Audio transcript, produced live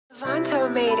Vanto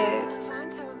made it.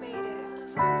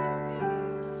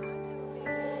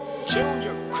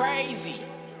 Junior crazy.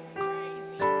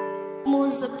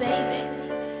 Musa, baby.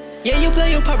 Yeah, you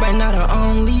play your part right now, the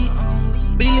only.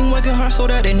 Really working hard so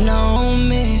that they know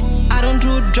me. I don't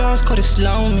do drugs cause they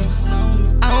slow me.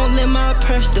 I don't let my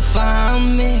purse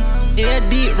define me. Yeah,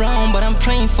 deep wrong, but I'm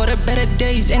praying for the better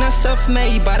days. And I'm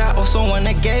self-made, but I also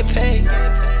wanna get paid.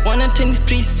 Wanna turn the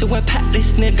streets to a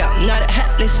patless nigga, I'm not a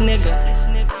hatless nigga.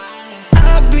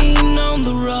 I've been on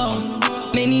the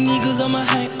road, many niggas on my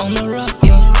height, on the rock,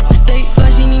 yeah. Stay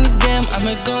flashing in this game, I'm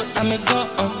a god,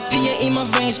 Fire in my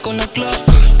veins, gonna glow.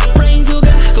 Praying to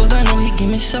God, cause I know he give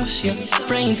me sauce, yeah.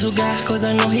 Praying to God, cause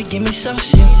I know he give me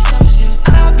sauce, yeah.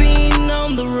 I've been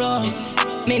on the road,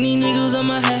 many niggas on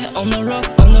my head, on the rock,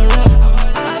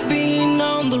 I've been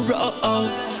on the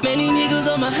road, many niggas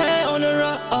on my head, on the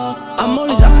rock. I'm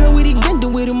always out here with it again,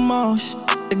 with the most.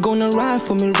 They gonna ride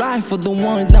for me, ride for the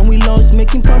ones that we lost.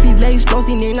 Making profits, late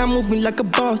flossing, and I'm moving like a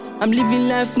boss. I'm living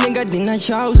life, nigga, then I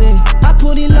chose it. I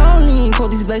put it lonely, call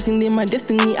this blessing in my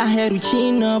destiny. I had to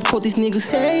chin up, call these niggas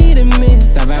hating me.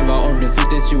 Survivor of the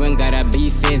fittest, you ain't gotta be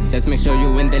fit. Just make sure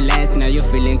you win the last, now you're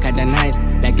feeling kinda nice.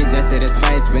 Like it just said a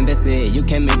spice when they say you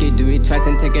can make it, do it twice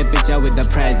and take a picture with the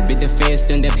prize. Be the face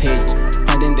on the page.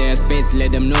 In their space,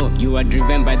 let them know you are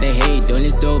driven by the hate. Only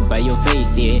stopped by your fate,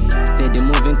 yeah. Steady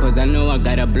moving cause I know I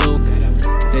got a blow.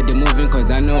 Steady moving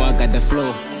cause I know I got the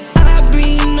flow. I've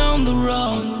been on the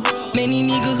road, many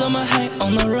niggas on my height,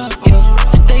 on the rock, yeah.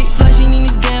 Stay flashing in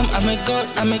this game, I'm a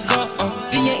god,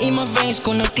 Fire in my veins,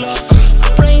 gonna glow.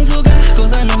 Praying to God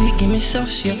cause I know he give me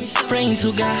sauce, yeah. Praying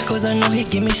to God cause I know he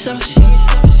give me sauce,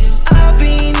 yeah. I've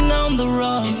been on the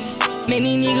road,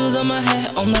 many niggas on my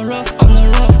head, on the rock,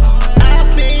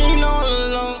 I've been all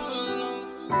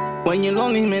alone. When you're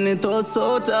lonely, man, the thoughts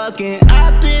so talking.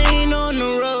 I've been on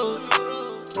the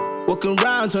road, walking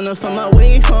around trying to find my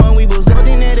way home. We was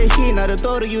holding at the heat, now the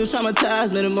thought of you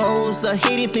traumatized me the most. I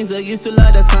hated things I used to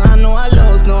like, that's how I know I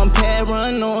lost. Now I'm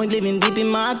paranoid, living deep in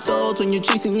my thoughts. When you're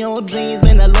chasing your dreams,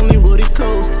 man, that lonely road it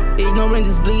coast. Ignorance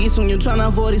is bliss when you're trying to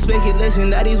avoid speculation.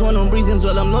 That is one of the reasons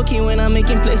why I'm lucky when I'm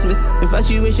making placements.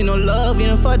 Infatuation or love, you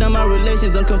know, fuck down my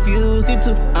relations. I'm confused, it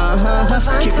too,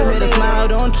 Keep your head a smile,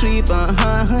 don't trip,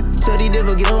 So the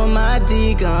devil get on my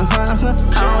dick,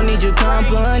 I don't need your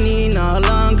company no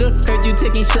longer. Heard you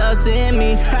taking shots at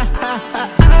me,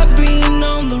 I've been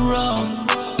on the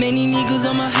road, many niggas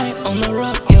on my height, on the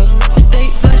rock, yeah. Stay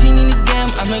flashing in this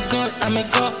game, I'm a god,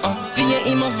 Fire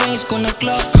in my veins, gonna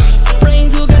glow.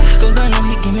 Praying to God, cause I know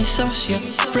he give me sauce, yeah.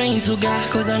 Praying to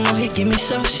God, cause I know he give me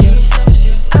sauce,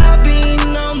 yeah. I've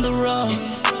been on the road,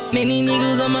 many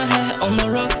niggas on my head, on the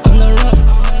rock,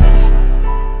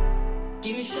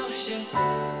 Give me sauce,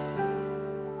 yeah.